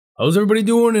How's everybody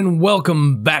doing, and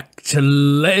welcome back to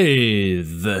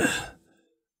Lethe,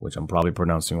 which I'm probably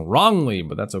pronouncing wrongly,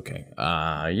 but that's okay.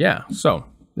 Yeah, so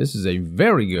this is a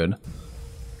very good,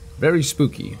 very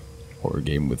spooky horror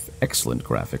game with excellent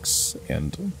graphics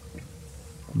and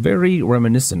very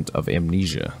reminiscent of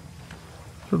Amnesia.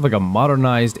 Sort of like a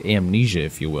modernized Amnesia,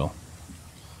 if you will.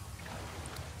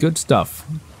 Good stuff.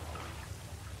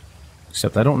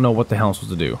 Except I don't know what the hell I'm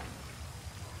supposed to do.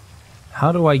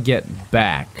 How do I get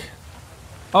back?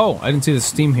 Oh, I didn't see the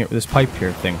steam here, this pipe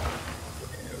here thing.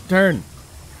 Turn.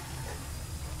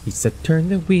 He said, turn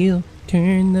the wheel,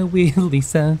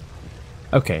 Lisa.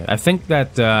 Okay, I think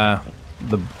that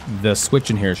the switch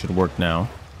in here should work now.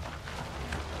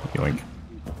 Yoink.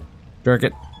 Jerk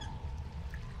it.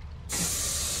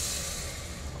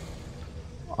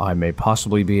 I may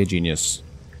possibly be a genius.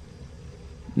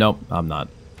 Nope, I'm not.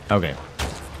 Okay.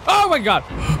 Oh my god!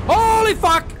 Holy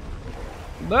fuck!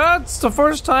 That's the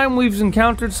first time we've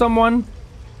encountered someone.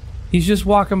 He's just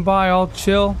walking by all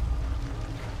chill.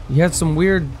 He had some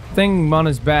weird thing on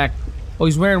his back. Oh,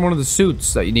 he's wearing one of the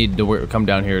suits that you need to wear, come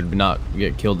down here to not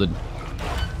get killed.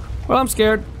 Well, I'm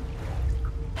scared.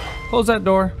 Close that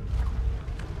door.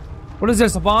 What is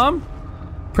this, a bomb?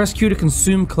 Press Q to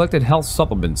consume collected health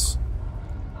supplements.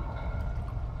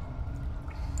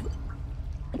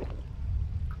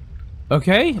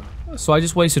 Okay, so I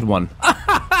just wasted one.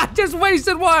 Just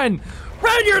wasted one!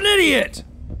 Red, you're an idiot!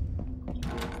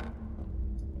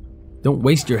 Don't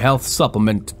waste your health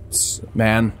supplements,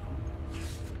 man.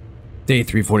 Day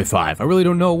 345. I really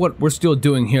don't know what we're still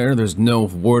doing here. There's no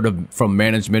word from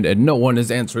management and no one is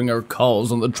answering our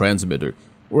calls on the transmitter.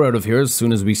 We're out of here as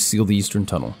soon as we seal the eastern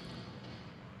tunnel.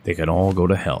 They can all go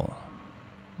to hell.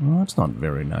 Well, that's not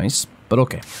very nice, but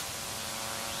okay.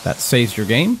 That saves your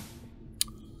game.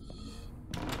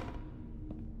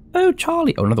 Oh,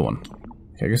 Charlie. Oh, another one.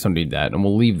 Okay, I guess I don't need that. And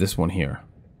we'll leave this one here.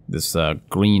 This,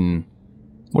 green...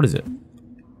 What is it?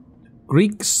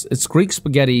 It's Greek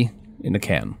spaghetti in a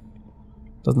can.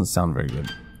 Doesn't sound very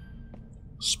good.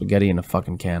 Spaghetti in a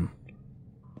fucking can.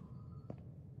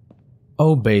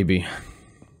 Oh, baby.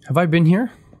 Have I been here?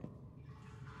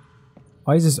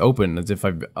 Why is this open as if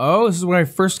I've... Oh, this is when I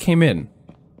first came in.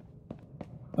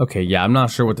 Okay, yeah, I'm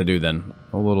not sure what to do then.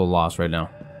 I'm a little lost right now.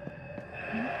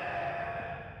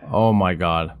 Oh my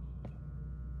god.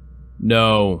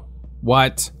 No.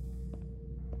 What?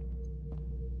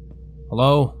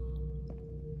 Hello?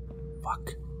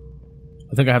 Fuck.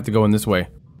 I think I have to go in this way.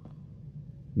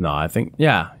 No, I think,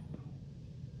 yeah.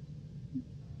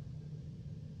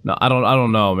 No, I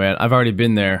don't know, man. I've already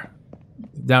been there.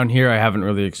 Down here, I haven't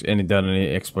really done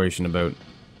any exploration about.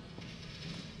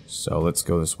 So let's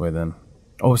go this way then.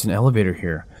 Oh, it's an elevator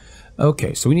here.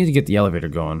 Okay, so we need to get the elevator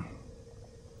going.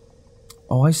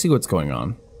 Oh, I see what's going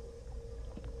on.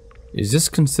 Is this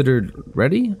considered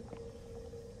ready?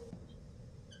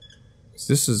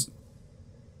 This is...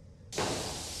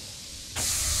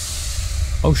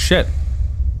 Oh shit.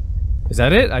 Is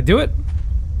that it? I do it?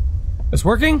 It's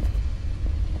working?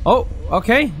 Oh,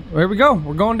 okay. Here we go.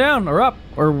 We're going down, or up,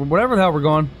 or whatever the hell we're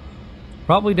going.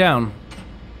 Probably down.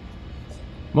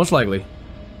 Most likely.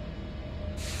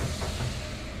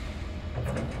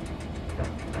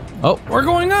 Oh, we're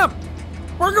going up!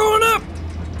 We're going up!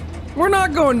 We're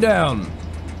not going down!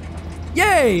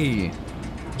 Yay!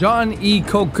 John E.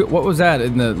 Coke. What was that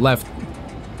in the left?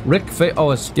 Rick Fa- Oh,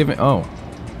 it's giving. Oh.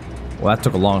 Well, that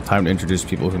took a long time to introduce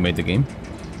people who made the game.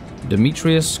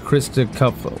 Demetrius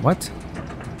Christakov. What?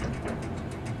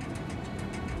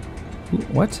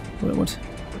 What?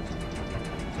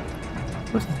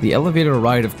 What? The elevator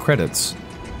ride of credits.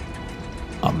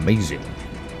 Amazing.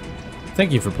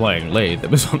 Thank you for playing Lethe.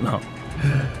 No.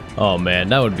 Oh man,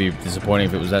 that would be disappointing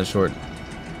if it was that short.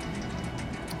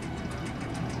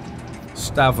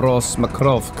 Stavros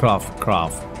Makrov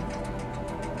Krov.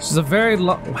 This is a very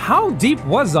how deep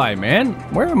was I, man?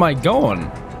 Where am I going?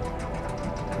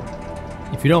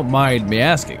 If you don't mind me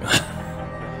asking.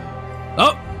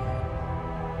 Oh!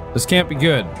 This can't be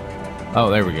good. Oh,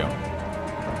 there we go.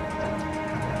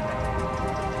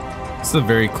 This is a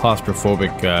very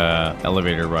claustrophobic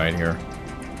elevator ride here.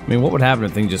 I mean, what would happen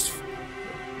if things just...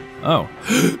 Oh.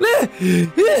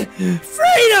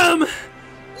 Freedom!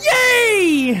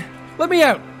 Yay! Let me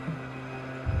out.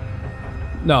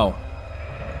 No.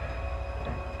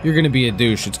 You're gonna be a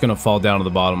douche. It's gonna fall down to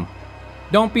the bottom.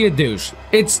 Don't be a douche.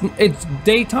 It's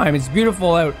daytime. It's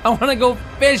beautiful out. I wanna go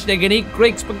fishing and eat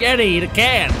Greek spaghetti in a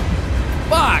can.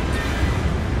 Fuck!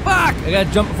 Fuck! I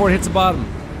gotta jump before it hits the bottom.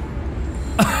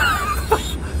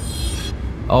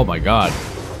 Oh my god.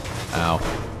 Ow.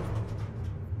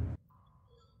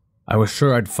 I was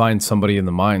sure I'd find somebody in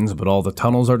the mines, but all the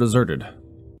tunnels are deserted.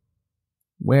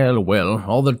 Well, well,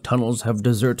 all the tunnels have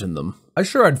desert in them. I'm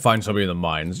sure I'd find somebody in the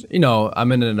mines. You know,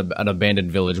 I'm in an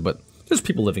abandoned village, but there's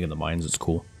people living in the mines. It's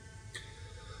cool.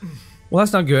 Well,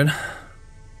 that's not good. At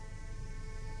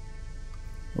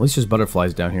least there's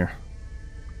butterflies down here.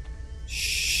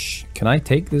 Shh. Can I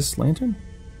take this lantern?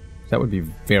 That would be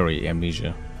very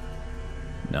amnesia.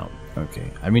 No.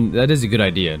 Okay. I mean, that is a good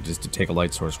idea, just to take a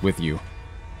light source with you.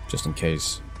 Just in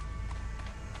case.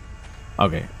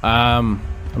 Okay. I'm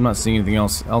not seeing anything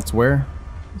else elsewhere.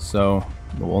 So,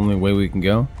 the only way we can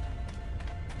go.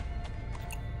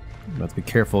 We have to be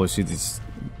careful. You see, these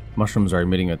mushrooms are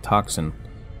emitting a toxin.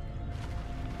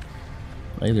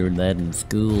 I learned that in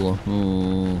school.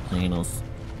 Oh, Thanos.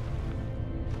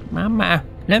 Mama,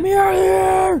 let me out of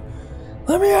here!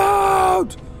 Let me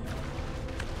out!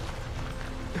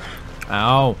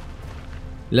 Ow.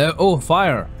 Oh,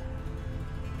 fire.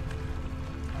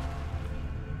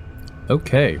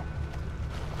 Okay.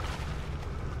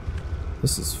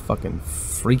 This is fucking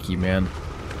freaky, man.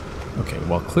 Okay,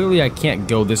 well, clearly I can't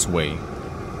go this way.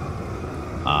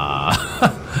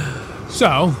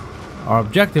 So, our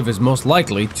objective is most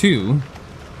likely to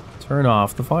turn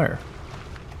off the fire.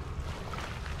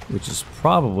 Which is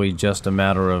probably just a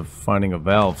matter of finding a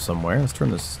valve somewhere. Let's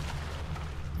turn this.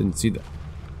 Didn't see that.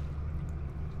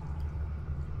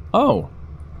 Oh.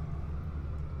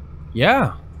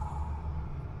 Yeah.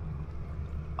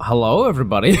 Hello,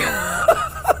 everybody.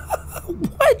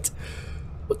 What?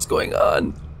 What's going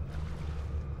on?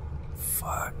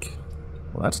 Fuck.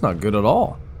 Well, that's not good at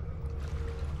all.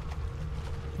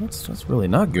 That's really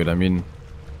not good. I mean,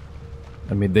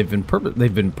 they've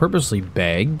been purposely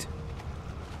bagged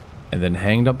and then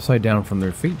hanged upside down from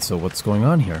their feet. So what's going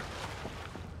on here?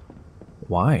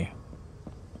 Why?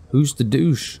 Who's the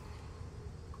douche?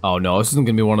 Oh no, this isn't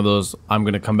gonna be one of those I'm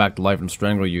gonna come back to life and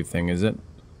strangle you thing, is it?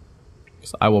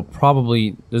 Because I will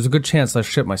probably. There's a good chance I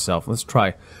shit myself. Let's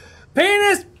try.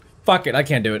 Penis! Fuck it, I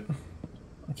can't do it.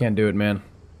 I can't do it, man.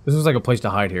 This is like a place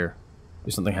to hide here.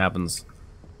 If something happens.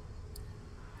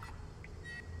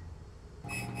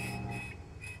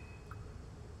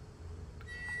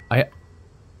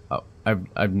 I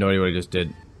have no idea what I just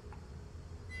did.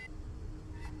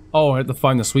 Oh, I have to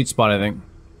find the sweet spot, I think.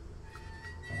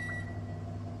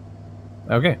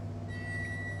 Okay.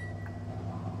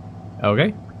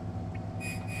 Okay.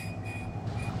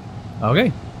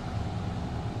 Okay.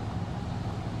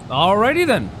 Alrighty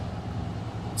then.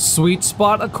 Sweet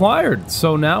spot acquired.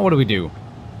 So now what do we do?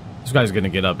 This guy's gonna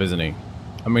get up, isn't he?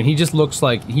 I mean, he just looks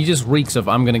like, he just reeks of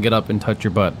I'm gonna get up and touch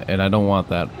your butt, and I don't want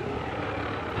that.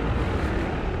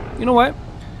 You know what?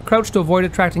 Crouch to avoid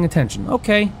attracting attention.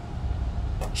 Okay.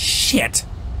 Shit.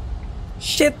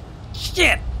 Shit.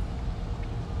 Shit.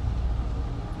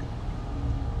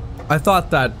 I thought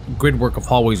that grid work of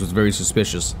hallways was very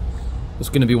suspicious. It's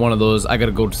gonna be one of those, I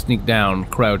gotta go sneak down,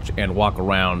 crouch, and walk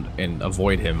around and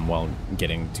avoid him while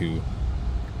getting to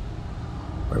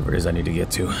wherever it is I need to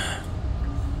get to.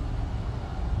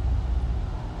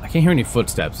 I can't hear any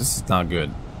footsteps. This is not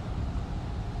good.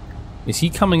 Is he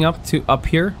coming up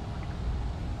here?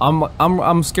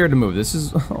 I'm scared to move. This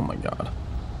is, oh my god.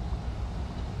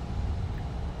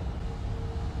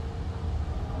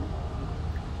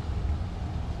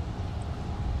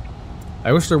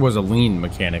 I wish there was a lean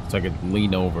mechanic so I could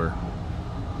lean over.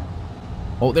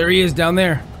 Oh, there he is down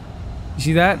there. You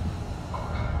see that?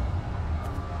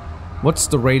 What's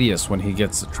the radius when he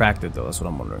gets attracted though? That's what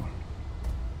I'm wondering.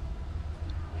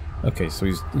 Okay, so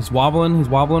he's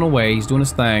wobbling away, he's doing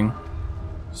his thing.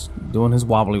 Just doing his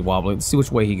wobbly. Let's see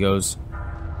which way he goes.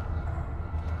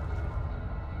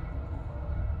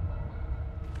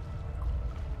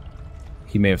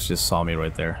 He may have just saw me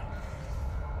right there.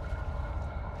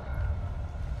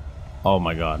 Oh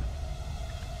my god.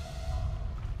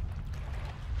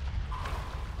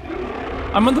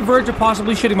 I'm on the verge of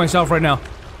possibly shitting myself right now.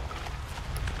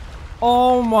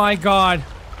 Oh my god.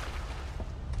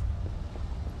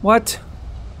 What?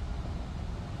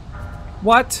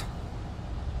 What?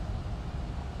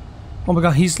 Oh my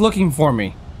god, he's looking for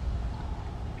me.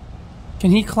 Can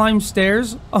he climb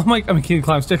stairs? Oh my, I mean, can he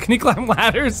climb stairs? Can he climb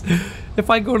ladders? If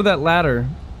I go to that ladder,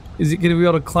 is he gonna be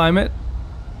able to climb it?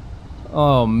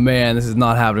 Oh man, this is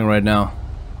not happening right now.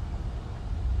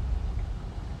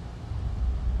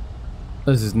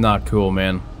 This is not cool,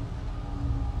 man.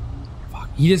 Fuck,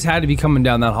 he just had to be coming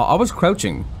down that hall. I was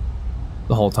crouching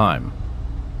the whole time.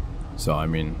 So, I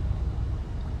mean...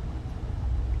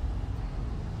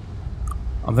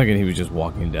 I'm thinking he was just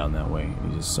walking down that way.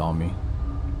 He just saw me.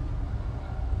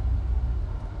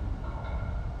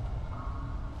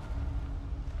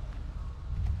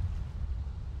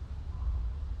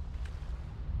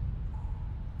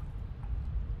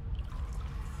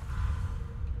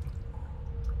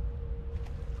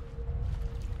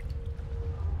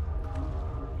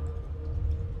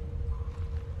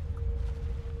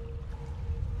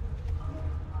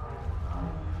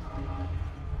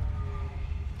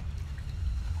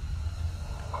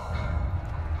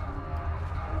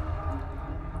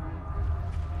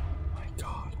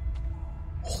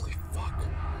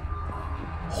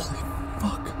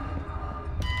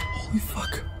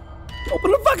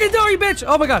 Open the fucking door, you bitch!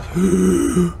 Oh my god.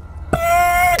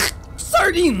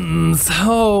 Sardines!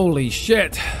 Holy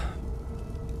shit.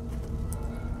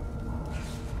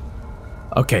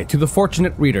 Okay, to the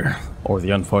fortunate reader, or the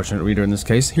unfortunate reader in this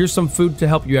case, here's some food to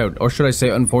help you out, or should I say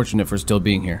unfortunate for still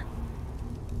being here.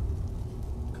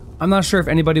 I'm not sure if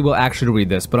anybody will actually read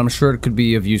this, but I'm sure it could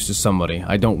be of use to somebody.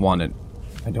 I don't want it.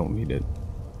 I don't need it.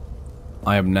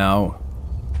 I am now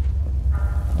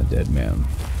a dead man.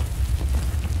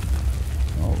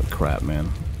 Holy crap, man.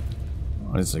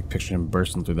 I just like picture him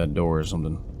bursting through that door or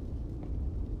something.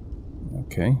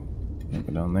 Okay, can't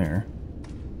go down there.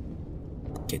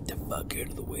 Get the fuck out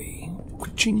of the way.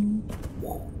 Ka-ching.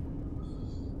 Whoa.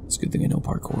 It's a good thing I know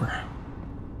parkour.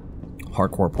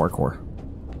 Parkour.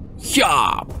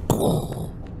 Yeah!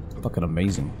 Fucking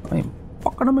amazing. I am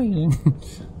fucking amazing.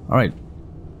 Alright.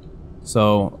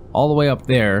 So, all the way up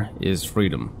there is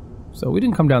freedom. So we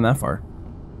didn't come down that far.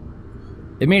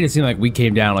 It made it seem like we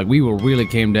came down, like we really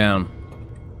came down.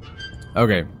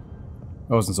 Okay.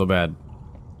 That wasn't so bad.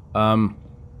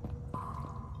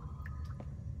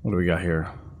 What do we got here?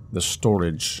 The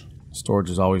storage. Storage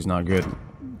is always not good.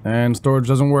 And storage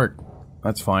doesn't work.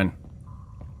 That's fine.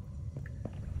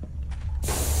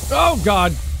 Oh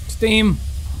god! Steam!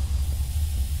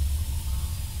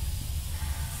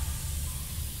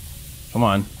 Come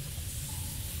on.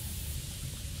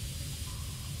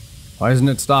 Why isn't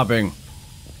it stopping?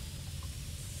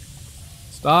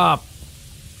 Stop!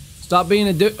 Stop being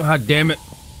a god damn it.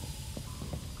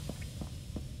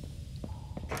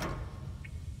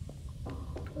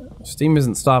 Steam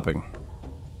isn't stopping.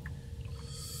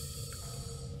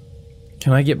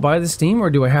 Can I get by the steam, or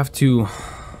do I have to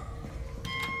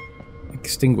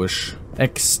extinguish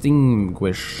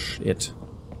it?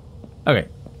 Okay,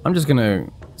 I'm just gonna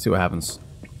see what happens.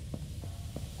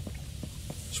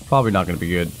 It's probably not gonna be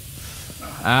good.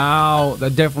 Ow,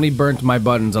 that definitely burnt my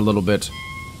buttons a little bit.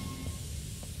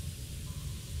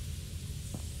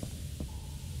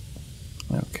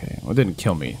 Okay, well it didn't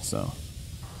kill me, so.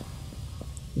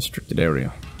 Restricted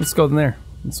area. Let's go in there.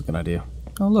 That's a good idea.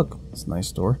 Oh look, it's a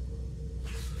nice door.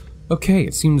 Okay,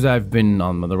 it seems I've been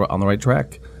on the right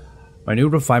track. My new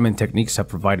refinement techniques have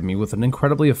provided me with an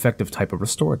incredibly effective type of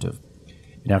restorative.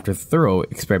 And after thorough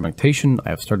experimentation, I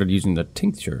have started using the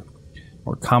tincture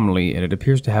more commonly, and it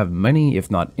appears to have many,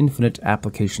 if not infinite,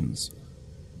 applications.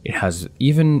 It has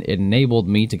even enabled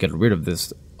me to get rid of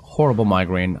this horrible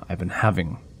migraine I've been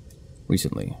having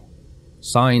recently.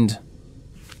 Signed,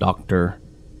 Dr.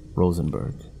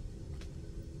 Rosenberg.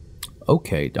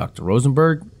 Okay, Dr.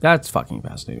 Rosenberg, that's fucking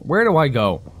fascinating. Where do I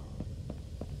go?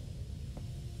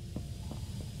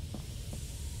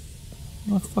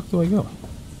 Where the fuck do I go?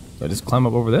 Do I just climb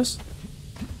up over this?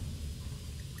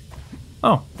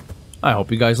 Oh, I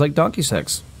hope you guys like donkey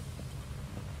sex.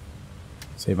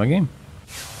 Save my game.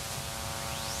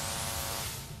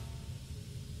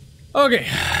 Okay.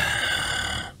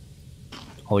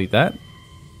 I'll eat that.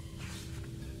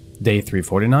 Day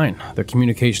 349. The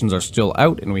communications are still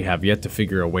out, and we have yet to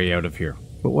figure a way out of here.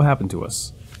 What will happen to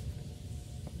us?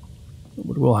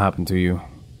 What will happen to you?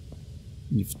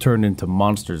 You've turned into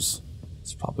monsters.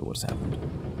 That's probably what's happened.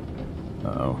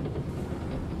 Uh-oh.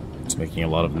 It's making a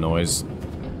lot of noise.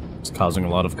 It's causing a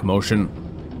lot of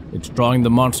commotion. It's drawing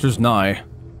the monsters nigh.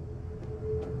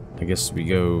 I guess we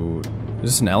go...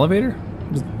 Is this an elevator?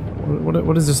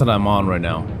 What is this that I'm on right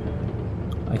now?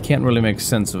 I can't really make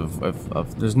sense of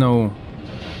there's no...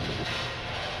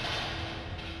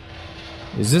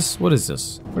 Is this... What is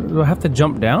this? Do I have to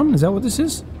jump down? Is that what this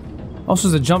is? Also,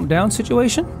 is a jump down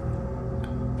situation?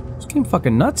 This game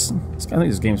fucking nuts. I think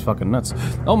this game's fucking nuts.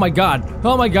 Oh my god!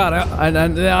 Oh my god!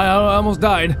 I almost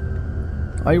died.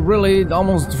 I really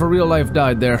almost for real life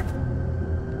died there.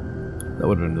 That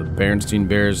would have been the Berenstein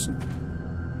Bears.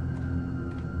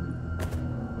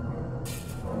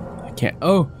 I can't...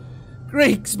 Oh!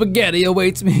 Greek spaghetti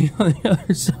awaits me on the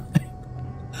other side.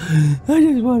 I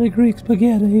just want a Greek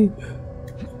spaghetti.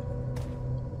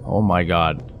 Oh my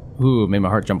god. Ooh, made my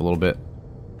heart jump a little bit.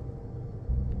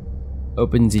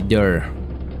 Open the door. I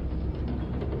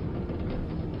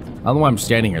don't know why I'm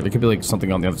standing here. There could be like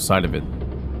something on the other side of it.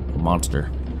 A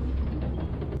monster.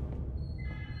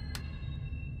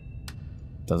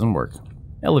 Doesn't work.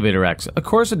 Elevator access. Of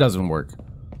course it doesn't work.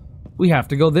 We have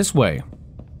to go this way.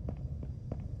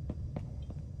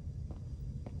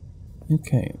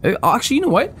 Okay. Actually, you know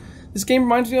what? This game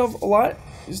reminds me of a lot.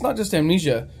 It's not just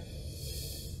Amnesia.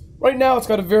 Right now, it's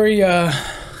got a very,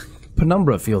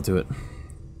 Penumbra feel to it.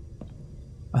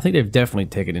 I think they've definitely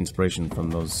taken inspiration from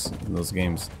those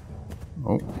games.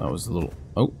 Oh, that was a little...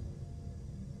 Oh.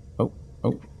 Oh,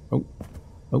 oh, oh,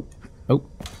 oh, oh, oh,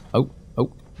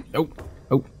 oh, oh,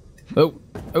 oh. Oh,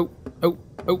 oh, oh,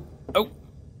 oh, oh,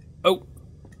 oh,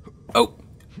 oh,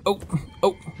 oh,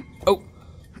 oh, oh.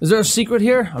 Is there a secret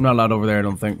here? I'm not allowed over there, I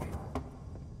don't think.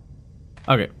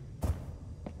 Okay.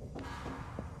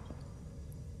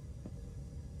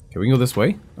 Okay, we can go this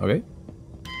way. Okay.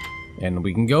 And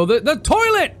we can go the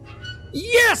toilet!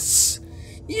 Yes!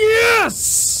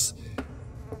 Yes!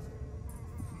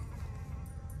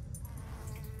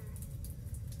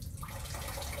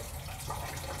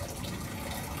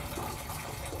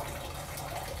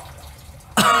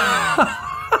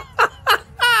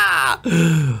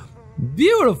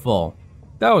 Beautiful.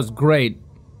 That was great.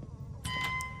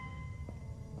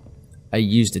 I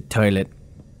used a toilet.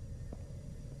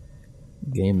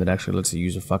 Game that actually lets you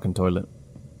use a fucking toilet.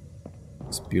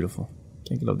 It's beautiful.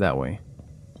 Can't get up that way.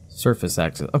 Surface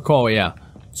access. Oh, yeah.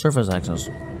 Surface access.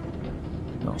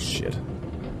 Oh, shit.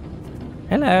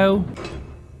 Hello.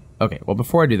 Okay, well,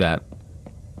 before I do that.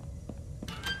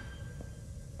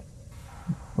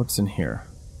 What's in here?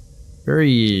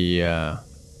 Very, a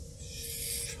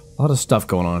lot of stuff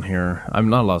going on here. I'm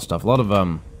not a lot of stuff. A lot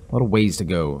of ways to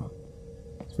go.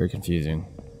 It's very confusing.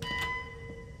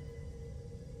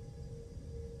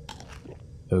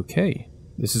 Okay.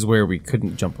 This is where we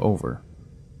couldn't jump over.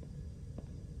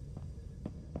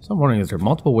 So I'm wondering, is there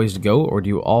multiple ways to go, or do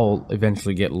you all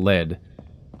eventually get led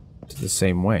to the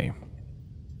same way?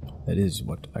 That is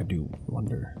what I do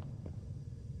wonder.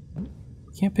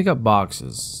 We can't pick up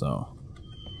boxes, so...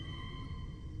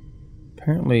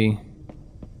 Apparently...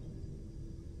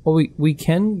 Well, we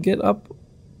can get up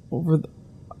over the...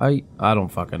 I don't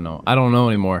fucking know. I don't know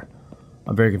anymore.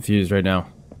 I'm very confused right now.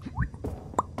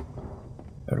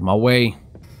 Out of my way.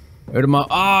 Out of my...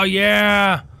 Oh,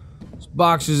 yeah! These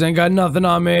boxes ain't got nothing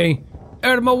on me.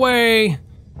 Out of my way.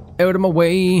 Out of my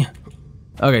way.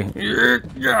 Okay.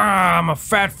 I'm a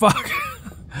fat fuck.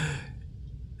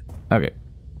 Okay.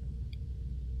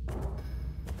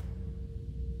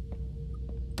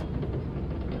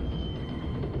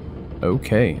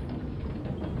 Okay.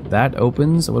 That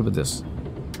opens. What about this?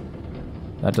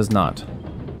 That does not.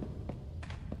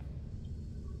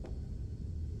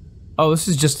 Oh, this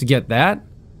is just to get that?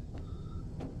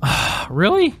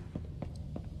 Really?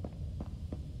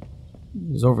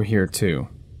 It's over here too.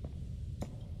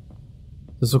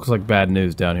 This looks like bad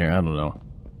news down here. I don't know.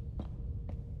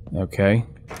 Okay.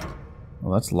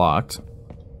 Well, that's locked.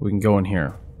 We can go in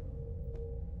here.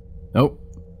 Nope.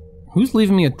 Who's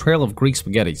leaving me a trail of Greek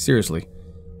spaghetti? Seriously.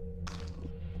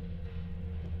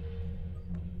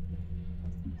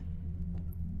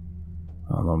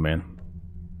 I don't know, man.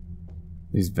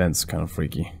 These vents are kind of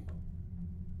freaky.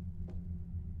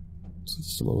 It's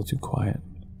just a little too quiet.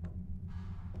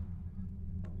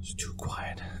 It's too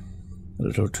quiet. A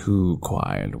little too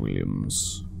quiet,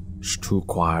 Williams. It's too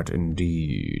quiet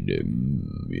indeed.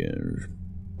 Yes.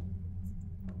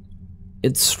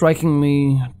 It's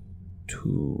strikingly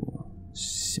too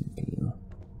simple.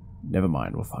 Never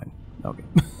mind, we're fine. Okay.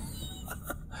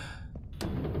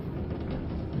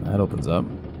 That opens up.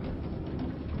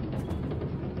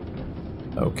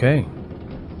 Okay.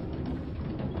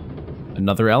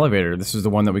 Another elevator. This is the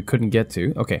one that we couldn't get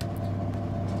to. Okay.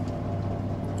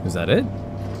 Is that it?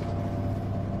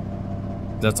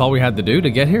 That's all we had to do to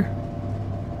get here?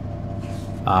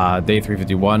 Day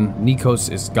 351. Nikos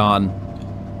is gone.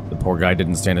 The poor guy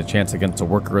didn't stand a chance against a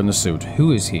worker in the suit.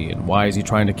 Who is he, and why is he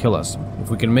trying to kill us? If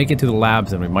we can make it to the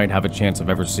labs, then we might have a chance of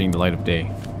ever seeing the light of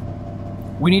day.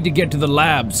 We need to get to the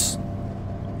labs.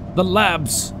 The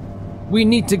labs. We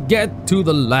need to get to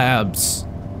the labs.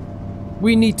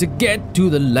 We need to get to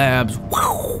the labs.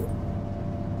 Wow.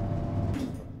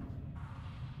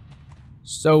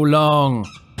 So long.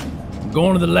 I'm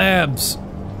going to the labs.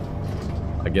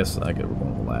 I guess we're going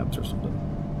to the labs or something.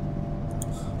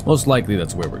 Most likely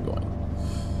that's where we're going.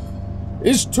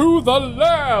 Is to the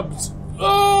labs.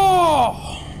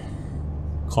 Oh!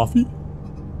 Coffee?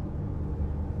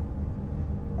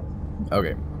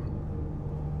 Okay.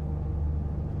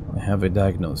 I have a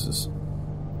diagnosis.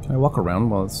 Can I walk around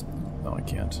while it's... No, I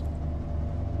can't.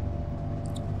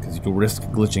 Because you can risk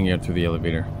glitching out through the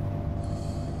elevator.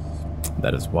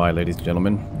 That is why, ladies and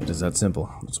gentlemen, it is that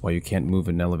simple. That's why you can't move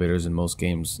in elevators in most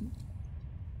games.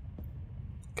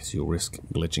 Because you'll risk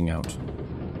glitching out.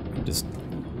 You just...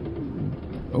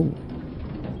 Oh.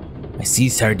 I see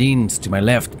sardines to my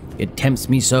left. It tempts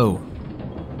me so.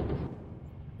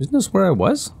 Isn't this where I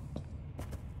was?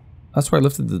 That's where I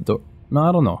lifted the door. No,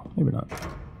 I don't know. Maybe not.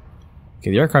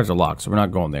 Okay, the air cards are locked, so we're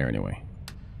not going there anyway.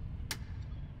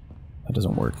 That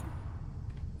doesn't work.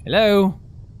 Hello?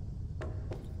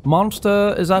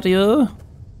 Monster, is that you?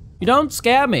 You don't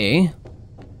scare me.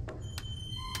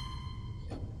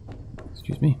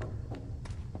 Excuse me.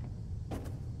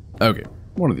 Okay,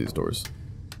 one of these doors.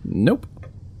 Nope.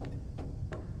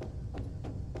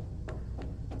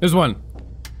 There's one.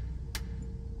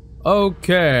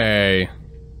 Okay.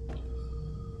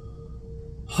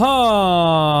 Huh.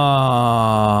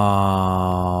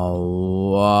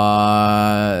 What?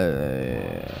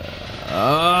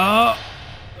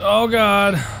 Oh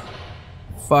god.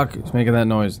 Fuck, it's making that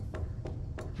noise.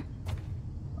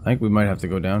 I think we might have to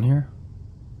go down here.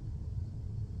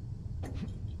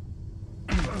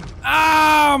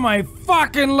 Ow, my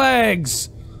fucking legs!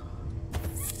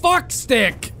 Fuck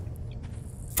stick!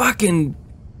 Fucking...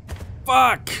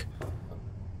 Fuck!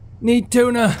 Need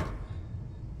tuna.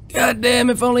 God damn,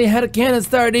 if only I had a can of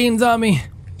sardines on me.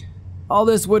 All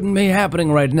this wouldn't be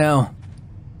happening right now.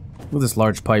 Look at this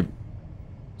large pipe.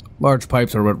 Large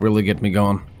pipes are what really get me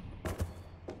going.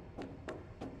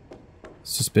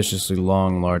 Suspiciously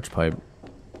long, large pipe.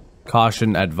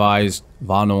 Caution, advised,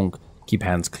 Warnung, keep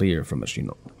hands clear from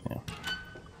machinery. Yeah.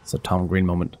 It's a Tom Green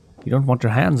moment. You don't want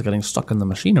your hands getting stuck in the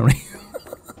machinery.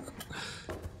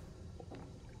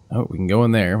 Oh, we can go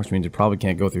in there, which means you probably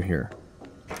can't go through here.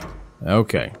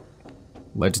 Okay.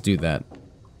 Let's do that.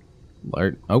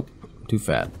 Oh, too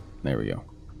fat. There we go.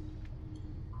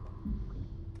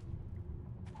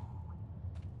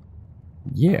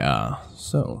 Yeah,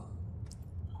 so.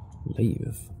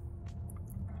 Lethe.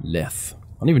 Lethe.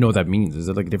 I don't even know what that means. Is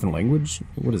that like a different language?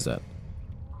 What is that?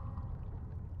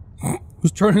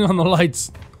 Who's turning on the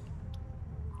lights?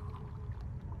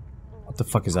 What the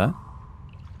fuck is that?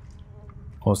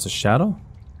 Oh, it's a shadow?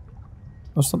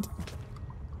 Or something?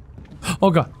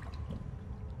 Oh god.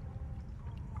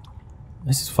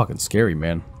 This is fucking scary,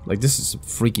 man. Like, this is some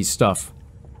freaky stuff.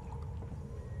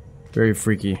 Very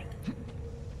freaky.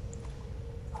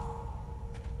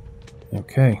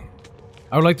 Okay.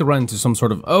 I would like to run into some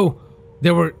sort of... Oh!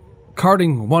 They were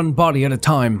carting one body at a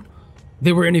time.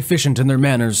 They were inefficient in their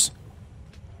manners.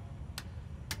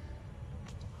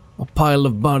 A pile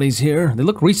of bodies here. They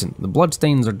look recent. The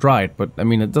bloodstains are dried, but, I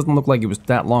mean, it doesn't look like it was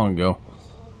that long ago.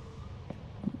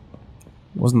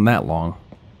 It wasn't that long.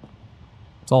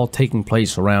 It's all taking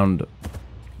place around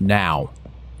now.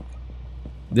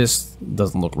 This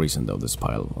doesn't look recent, though. This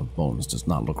pile of bones does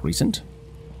not look recent.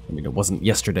 I mean, it wasn't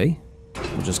yesterday.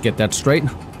 We'll just get that straight.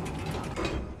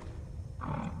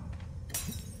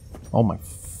 Oh my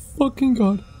fucking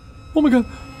god. Oh my god.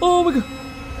 Oh my god.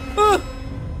 Ah!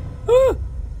 Ah!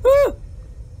 Ah!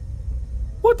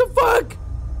 What the fuck?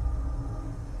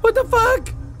 What the fuck?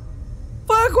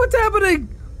 Fuck, what's happening?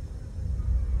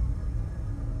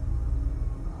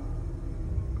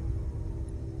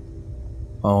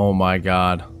 Oh my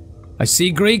god. I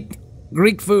see Greek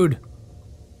food.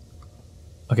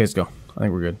 Okay, let's go. I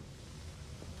think we're good.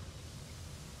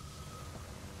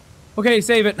 Okay,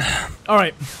 save it.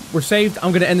 Alright, we're saved.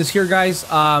 I'm gonna end this here, guys.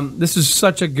 This is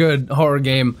such a good horror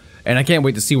game, and I can't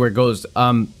wait to see where it goes.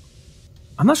 I'm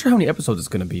not sure how many episodes it's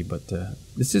gonna be, but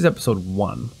this is episode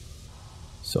 1.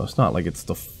 So it's not like it's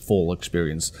the full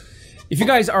experience. If you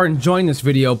guys are enjoying this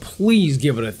video, please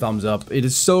give it a thumbs up. It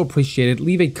is so appreciated.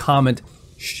 Leave a comment.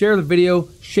 Share the video.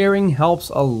 Sharing helps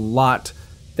a lot.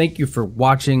 Thank you for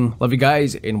watching. Love you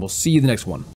guys, and we'll see you in the next one.